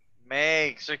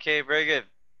 Makes. Okay, very good.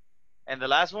 And the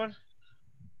last one?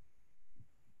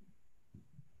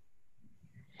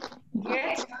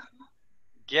 Get.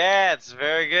 Gets.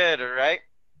 Very good. All right.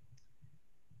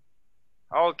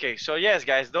 Okay, so yes,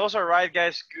 guys, those are right,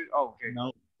 guys. Good. Oh, okay.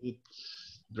 No,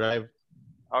 it's drive.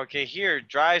 Okay, here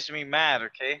drives me mad.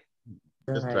 Okay.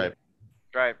 Just drive.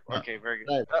 Drive. Okay, very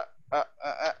good.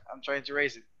 I'm trying to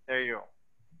erase it. There you go.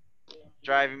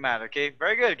 Driving mad. Okay,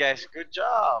 very good, guys. Good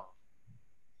job.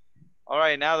 All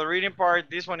right, now the reading part.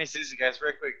 This one is easy, guys.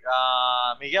 Very quick.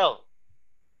 Miguel.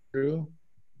 True.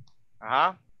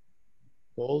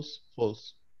 False.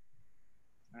 False.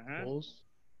 False.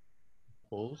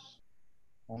 False.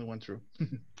 Only one true.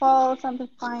 False and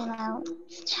find out.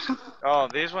 Oh,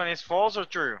 this one is false or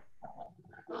true?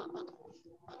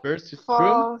 First is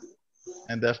false. True,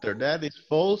 and after that is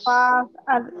false. False.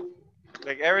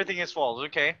 Like everything is false.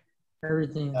 Okay.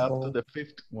 Everything is Up false. to the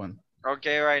 5th one.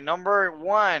 Okay, right. Number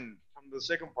 1 from the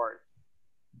second part.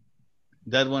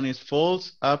 That one is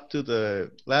false up to the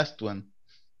last one.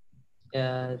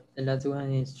 Yeah, the last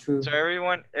one is true. So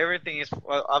everything is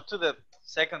up to the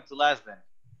second to last then.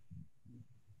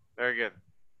 Very good.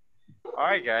 All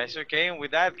right, guys. Okay, and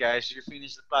with that, guys, you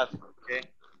finish the platform. Okay.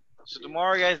 So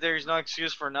tomorrow, guys, there is no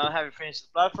excuse for not having finished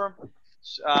the platform.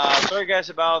 Sorry, guys,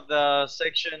 about the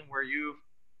section where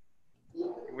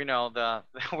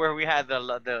where we had the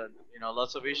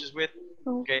lots of issues with.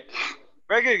 Okay.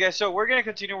 Very good, guys. So we're gonna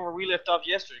continue where we left off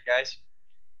yesterday, guys.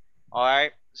 All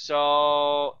right.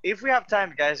 So if we have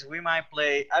time, guys, we might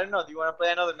play. I don't know. Do you want to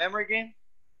play another memory game?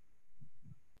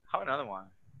 How another one?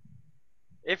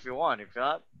 If you want. If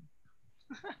not,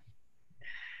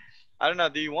 I don't know.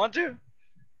 Do you want to?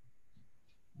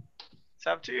 It's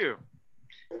up to you.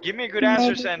 Give me good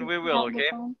answers and we will.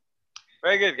 Okay.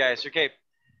 Very good, guys. Okay.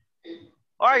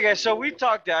 All right, guys. So we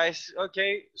talked, guys.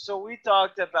 Okay. So we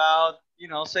talked about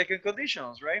second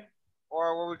conditionals, right?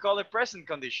 Or what we call it present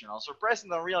conditionals or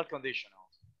present unreal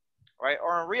conditionals, right?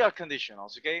 Or unreal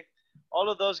conditionals, okay? All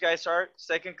of those guys are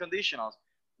second conditionals.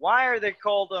 Why are they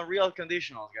called unreal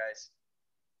conditionals, guys?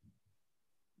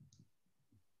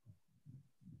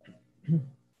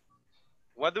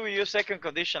 What do we use second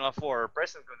conditional for?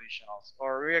 Present conditionals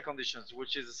or real conditions,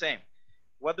 which is the same.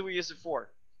 What do we use it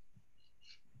for?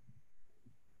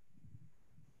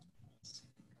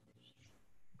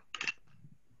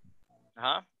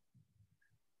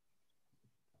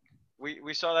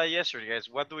 We saw that yesterday, guys.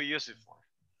 What do we use it for?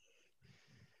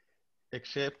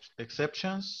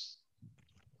 Exceptions.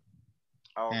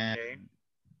 Okay.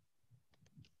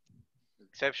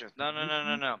 Exceptions.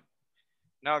 No.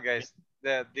 No, guys.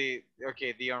 The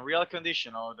okay, the unreal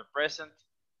condition or the present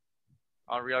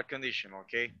unreal condition.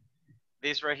 Okay,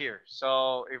 this right here.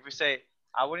 So if we say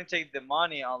I wouldn't take the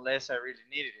money unless I really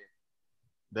needed it.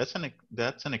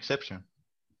 That's an exception.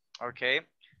 Okay,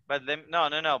 but then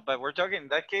no. But we're talking in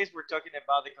that case. We're talking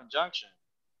about the conjunction,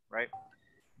 right?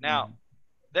 Now,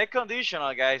 the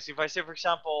conditional, guys. If I say, for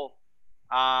example,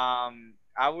 I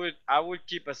would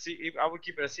keep I would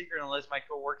keep it a secret unless my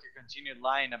coworker continued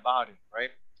lying about it,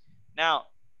 right? Now,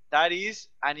 that is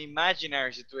an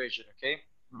imaginary situation, okay?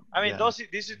 I mean, Yeah.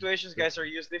 these situations, guys, are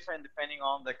used different depending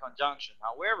on the conjunction.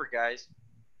 However, guys,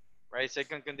 right,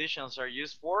 second conditionals are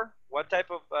used for what type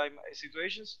of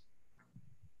situations?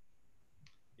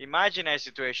 Imaginary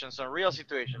situations, unreal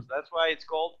situations. That's why it's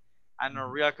called an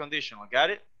unreal conditional. Got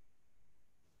it?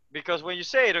 Because when you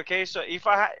say it, okay, so if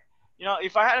I had,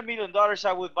 if I had $1,000,000,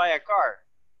 I would buy a car.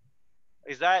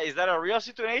 Is that a real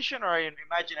situation or an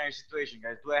imaginary situation,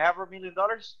 guys? Do I have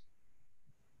 $1,000,000?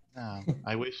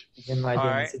 I wish. All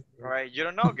right, all right. You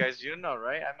don't know, guys. You don't know,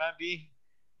 right? I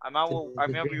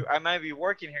might be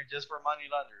working here just for money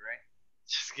laundry, right?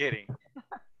 Just kidding.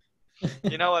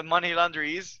 You know what money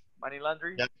laundry is? Money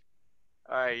laundry. Yep.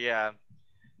 All right, yeah.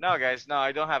 No, guys, no,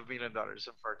 I don't have $1,000,000,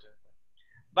 unfortunately.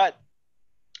 But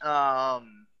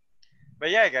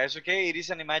yeah, guys. Okay, it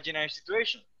is an imaginary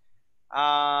situation.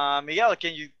 Miguel,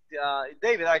 can you,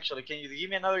 David, actually, can you give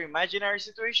me another imaginary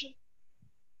situation?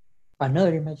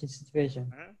 Another imaginary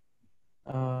situation.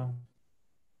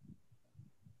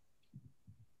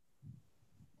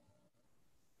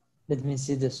 Let me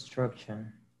see the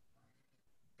structure.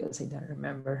 Because I don't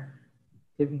remember.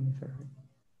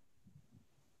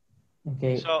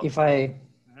 Okay, So, if I...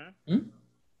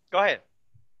 Go ahead.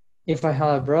 If I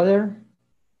have a brother,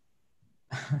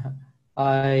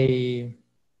 I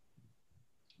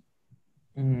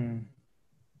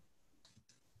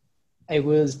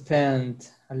will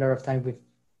spend a lot of time with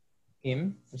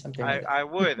him or something like that. I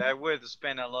would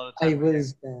spend a lot of time. I will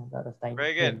spend a lot of time.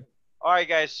 Very good. Him. All right,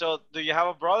 guys. So, do you have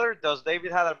a brother? Does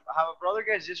David have a brother,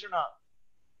 guys? Yes or not?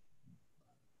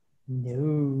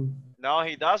 No. No,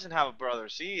 he doesn't have a brother.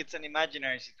 See, it's an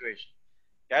imaginary situation.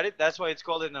 Got it? That's why it's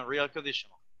called an unreal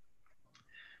conditional.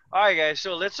 All right, guys.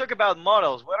 So let's talk about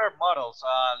models. What are models?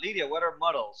 Lydia, what are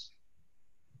models?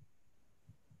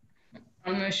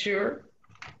 I'm not sure.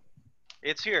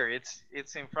 It's here. It's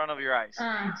in front of your eyes.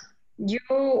 I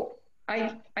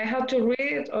have to read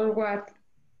it or what?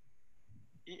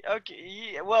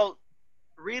 Okay. Well,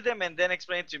 read them and then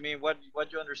explain to me what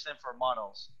you understand for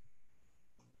models.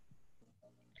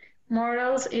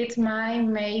 Models, it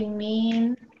may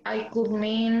mean, I could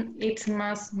mean, it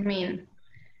must mean.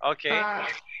 Okay.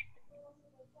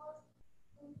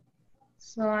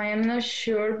 So I am not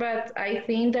sure, but I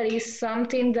think that is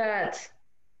something that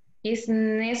is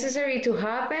necessary to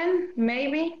happen,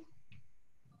 maybe.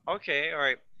 Okay, all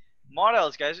right.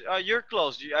 Models, guys. You're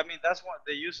close. I mean, that's what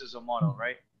the uses of model,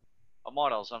 right?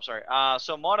 Models. I'm sorry.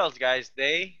 So models, guys.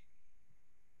 They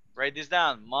write this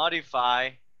down.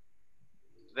 Modify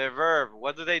the verb.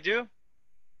 What do they do?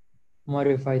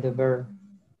 Modify the verb.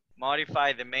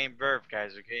 Modify the main verb,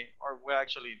 guys. Okay, or well,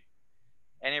 actually,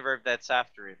 any verb that's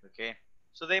after it. Okay.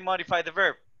 So they modify the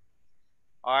verb.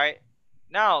 All right.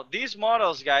 Now these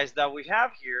models, guys, that we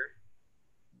have here.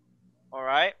 All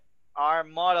right, are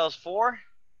models for,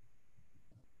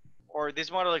 or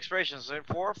these model expressions are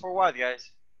for what,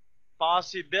 guys?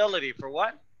 Possibility. For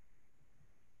what?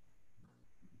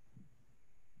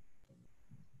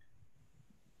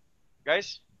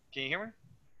 Guys, can you hear me?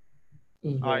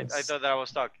 Yes. All right, I thought that I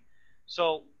was talking.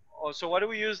 So what do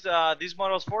we use these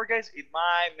models for, guys? It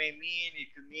might, may mean,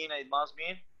 it could mean, it must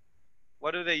mean.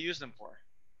 What do they use them for?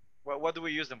 What do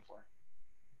we use them for?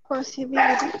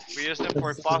 Possibility. We use them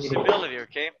for possibility,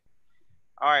 okay?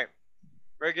 All right,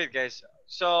 very good, guys.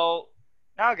 So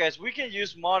now, guys, we can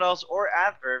use models or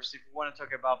adverbs if we want to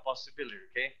talk about possibility,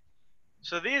 okay?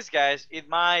 So these guys, it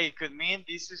might, it could mean,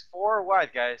 this is for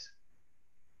what, guys?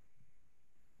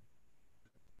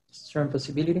 Strong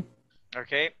possibility.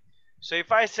 Okay, so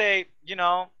if I say,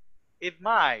 it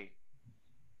might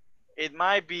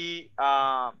be,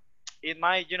 it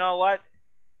might, you know what?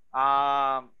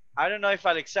 I don't know if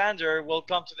Alexander will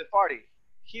come to the party.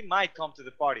 He might come to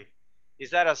the party. Is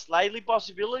that a slightly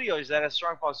possibility or is that a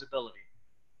strong possibility?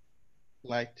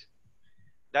 Light.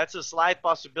 That's a slight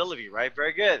possibility, right?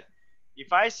 Very good.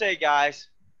 If I say, guys,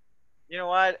 you know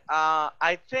what?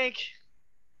 I think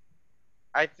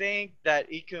that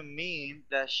it could mean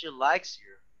that she likes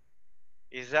you.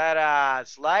 Is that a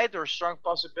slight or strong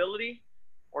possibility,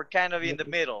 or kind of in the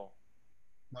middle?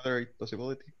 Moderate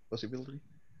possibility.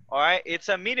 All right, it's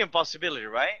a medium possibility,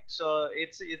 right? So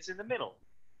it's in the middle.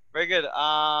 Very good.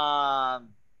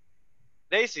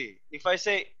 Daisy, if I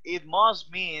say it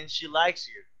must mean she likes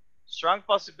you, strong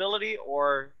possibility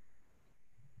or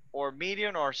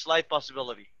medium or slight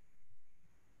possibility?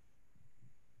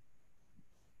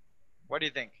 What do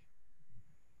you think?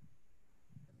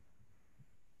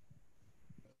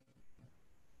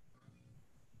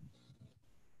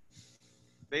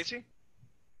 Daisy?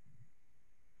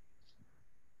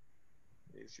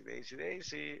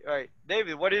 Daisy. All right,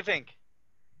 David, what do you think?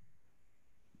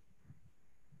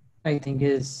 I think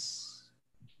it's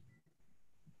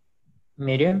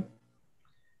medium.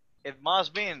 It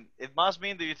must mean. It must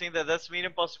mean. Do you think that that's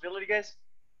medium possibility, guys?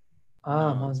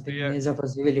 Ah, No, must be Yeah. is a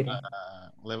possibility.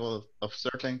 level of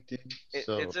certainty.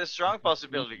 So It's a strong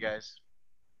possibility, guys.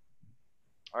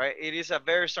 All right, it is a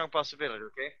very strong possibility.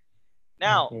 Okay.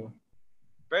 Now, Okay.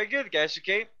 very good, guys.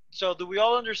 Okay. So, do we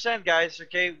all understand, guys?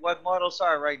 Okay, what models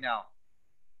are right now?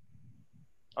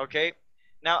 Okay.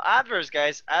 Now, adverbs,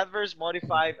 guys. Adverbs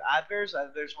modify adverbs.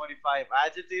 Adverbs modify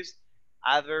adjectives.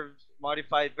 Adverbs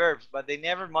modify verbs, but they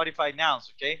never modify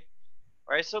nouns. Okay.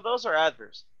 All right. So those are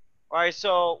adverbs. All right.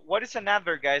 So what is an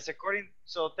adverb, guys?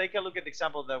 So take a look at the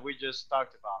example that we just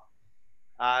talked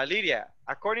about. Lydia,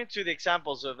 according to the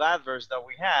examples of adverbs that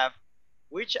we have,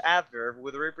 which adverb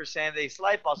would represent a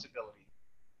slight possibility?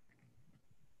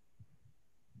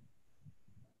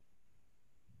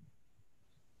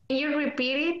 Can you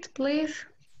repeat it, please?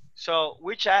 So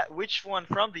which one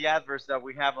from the adverbs that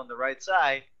we have on the right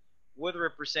side would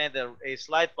represent a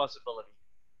slight possibility?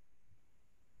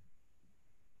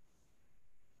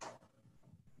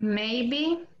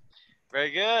 Maybe.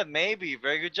 Very good. Maybe.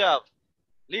 Very good job.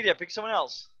 Lydia, pick someone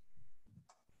else.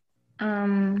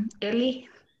 Ellie.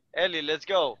 Ellie, let's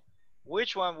go.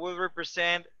 Which one will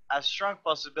represent a strong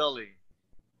possibility?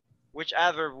 Which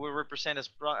adverb will represent a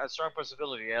strong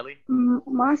possibility, Ellie?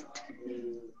 Must.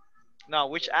 No,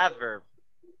 which adverb?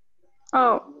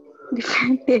 Oh,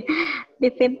 definitely,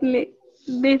 definitively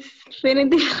means,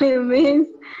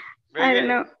 Very I good. don't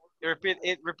know.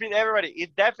 Repeat everybody.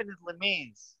 It definitely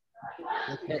means.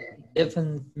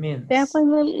 Different means.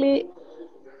 Definitely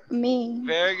means.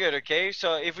 Very good. Okay.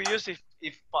 So if we use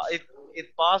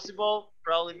if possible,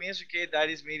 probably means okay. That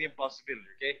is medium possibility.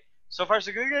 Okay. So far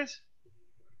so good, guys.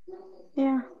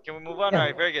 Yeah. Can we move on? Yeah. All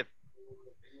right. Very good.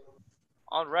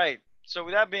 All right. So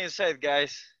with that being said,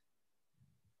 guys.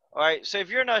 All right. So if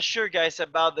you're not sure, guys,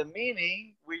 about the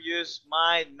meaning, we use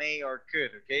might, may, or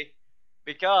could. Okay.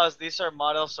 Because these are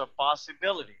models of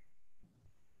possibility.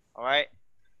 All right.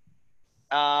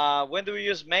 When do we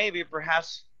use maybe,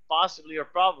 perhaps, possibly, or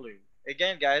probably?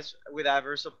 Again, guys, with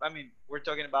adverbs, we're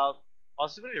talking about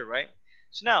possibility, right?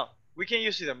 So now, we can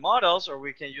use either models or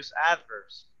we can use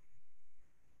adverbs.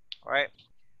 All right.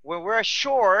 When we're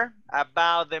sure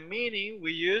about the meaning,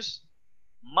 we use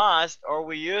must or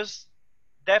we use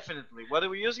definitely. What do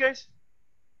we use, guys?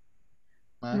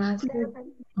 must.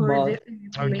 But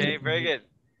Okay, very good.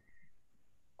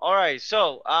 All right,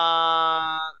 so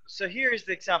so here is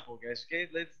the example, guys. Okay,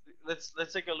 let's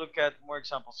take a look at more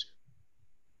examples here.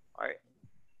 All right,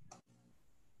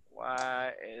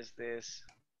 why is this?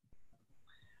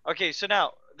 Okay, so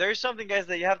now there's something, guys,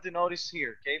 that you have to notice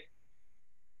here. Okay,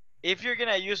 if you're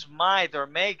gonna use might or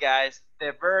may, guys,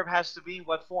 the verb has to be in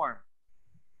what form?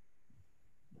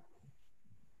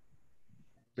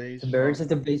 Base the birds form. at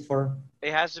the base form.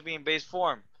 It has to be in base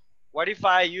form. What if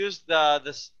I use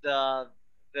the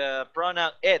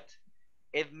pronoun it?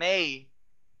 It may,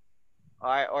 all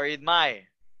right, or it might.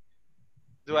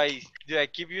 Do I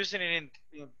keep using it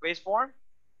in base form?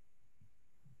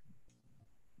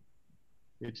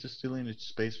 It's still in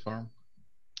its base form.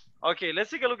 Okay, let's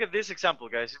take a look at this example,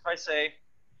 guys. If I say,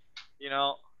 you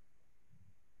know,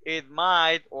 it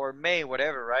might or may,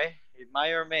 whatever, right? It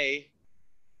might or may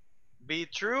be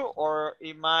true, or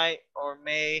it might or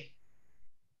may.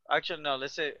 Actually, no.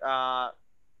 Let's say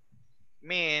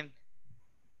mean.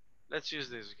 Let's use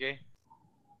this, okay?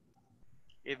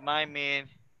 It might mean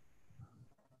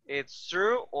it's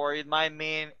true, or it might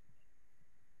mean,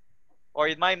 or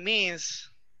it might means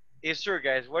it's true,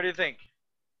 guys. What do you think?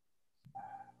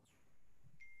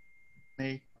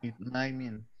 It might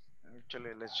mean.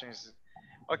 Actually, let's change this.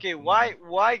 Okay,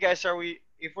 why, guys, are we?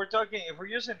 If we're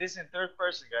using this in third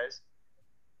person, guys,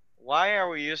 why are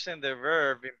we using the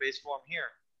verb in base form here?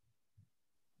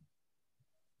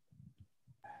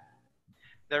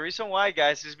 The reason why,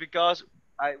 guys, is because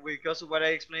of what I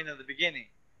explained at the beginning.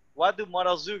 What do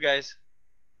modals do, guys?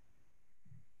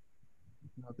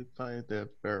 Modify the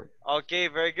verb. Okay,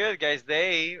 very good, guys.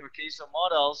 Okay, so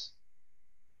modals.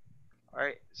 All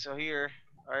right, so here,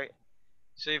 all right.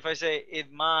 So if I say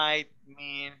it might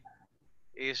mean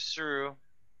it's true,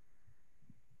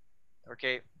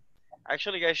 Okay.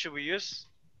 Actually, guys, should we use?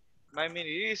 I mean, it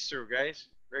is true, guys.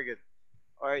 Very good.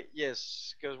 All right.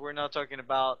 Yes, because we're not talking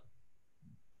about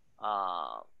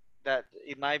uh, that.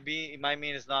 It might be. It might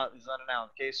mean it's not. It's not a noun.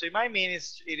 Okay. So it might mean it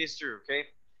is true. Okay.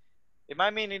 It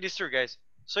might mean it is true, guys.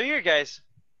 So here, guys,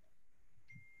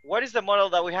 what is the model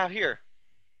that we have here?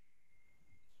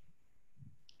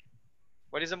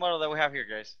 What is the model that we have here,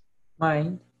 guys?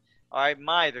 Mine. All right,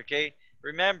 might. Okay.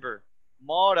 Remember,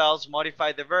 modals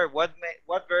modify the verb. What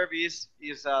verb is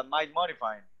might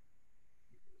modifying?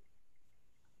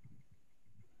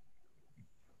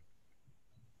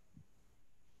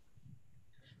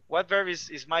 What verb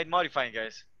is might modifying,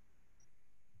 guys?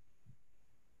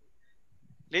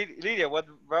 Lydia, what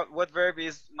verb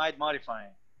is might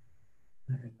modifying?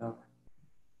 I don't know.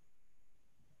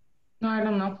 No, I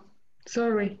don't know.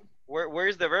 Sorry. Where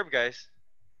is the verb, guys?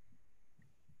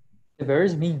 The verb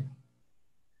is mean.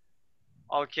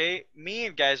 Okay,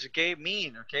 mean, guys. Okay,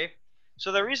 mean. Okay.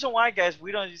 So the reason why, guys,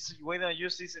 we don't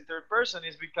use this in third person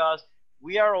is because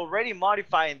we are already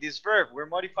modifying this verb. We're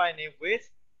modifying it with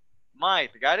might.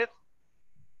 Got it?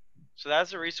 So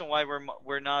that's the reason why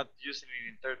we're not using it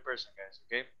in third person, guys.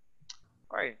 Okay.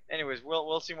 All right. Anyways,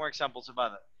 we'll see more examples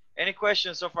about that. Any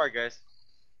questions so far, guys?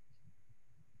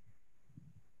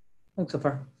 Not so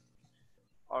far.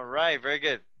 All right. Very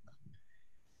good.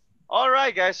 All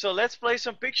right, guys. So let's play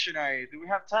some Pictionary. Do we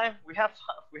have time? We have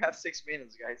 6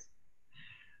 minutes, guys.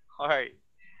 All right.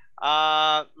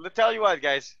 Let's tell you what,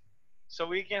 guys. So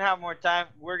we can have more time.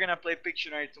 We're gonna play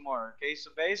Pictionary tomorrow. Okay.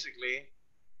 So basically,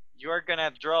 you are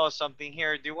gonna draw something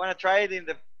here. Do you want to try it in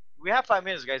the? We have 5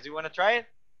 minutes, guys. Do you want to try it?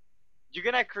 You're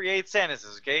gonna create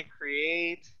sentences. Okay.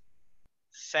 Create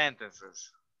sentences.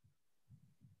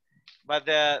 But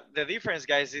the difference,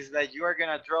 guys, is that you are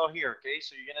gonna draw here. Okay.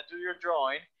 So you're gonna do your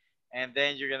drawing, and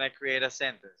then you're gonna create a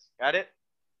sentence. Got it?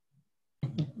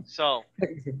 So.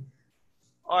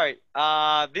 All right,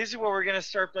 this is what we're gonna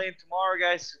start playing tomorrow,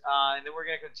 guys, and then we're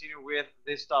gonna continue with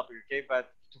this topic, okay? But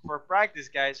for practice,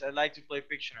 guys, I'd like to play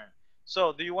Pictionary.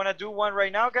 So, do you want to do one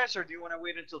right now, guys, or do you want to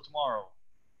wait until tomorrow?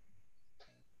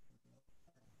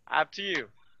 Up to you.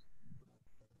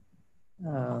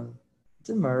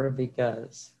 Tomorrow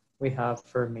because we have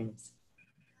 4 minutes.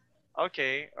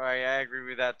 Okay, all right, I agree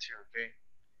with that too. Okay,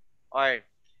 all right,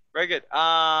 very good.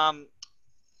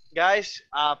 Guys,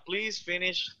 please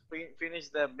finish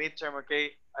the midterm,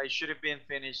 okay? I should have been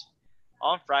finished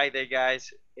on Friday,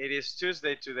 guys. It is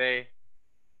Tuesday today.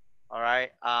 All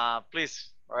right.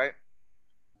 Please. All right.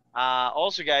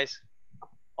 Also, guys,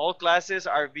 all classes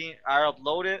are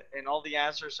uploaded and all the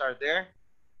answers are there.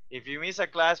 If you miss a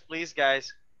class, please,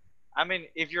 guys. I mean,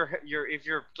 if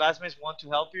your classmates want to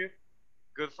help you,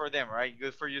 good for them, right?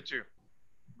 Good for you too.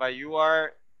 But you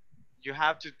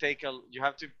have to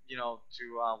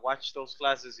watch those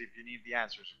classes if you need the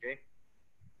answers. Okay.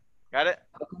 Got it?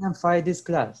 How can I find this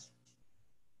class?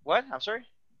 What? I'm sorry.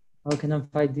 How can I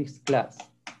find this class?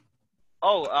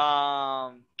 Oh,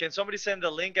 can somebody send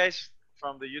the link, guys,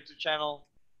 from the YouTube channel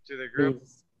to the group?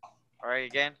 Please. All right,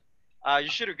 again. You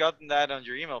should have gotten that on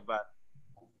your email,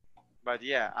 but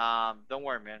yeah, don't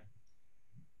worry, man.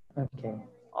 Okay.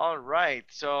 All right,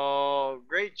 so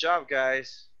great job,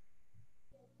 guys.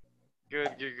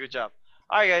 Good job.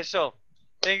 All right, guys. So,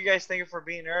 thank you, guys. Thank you for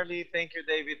being early. Thank you,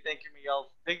 David. Thank you,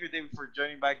 Miguel. Thank you, David, for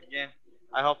joining back again.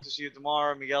 I hope to see you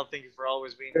tomorrow. Miguel, thank you for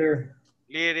always being here.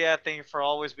 Lydia, thank you for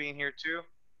always being here too.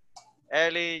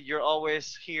 Ellie, you're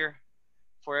always here,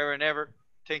 forever and ever.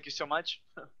 Thank you so much.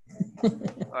 All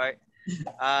right.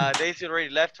 Daisy already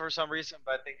left for some reason,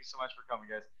 but thank you so much for coming,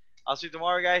 guys. I'll see you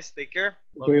tomorrow, guys. Take care.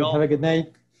 Love you all. Have a good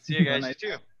night. See you guys. You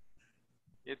too.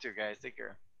 You too, guys. Take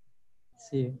care.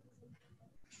 See you.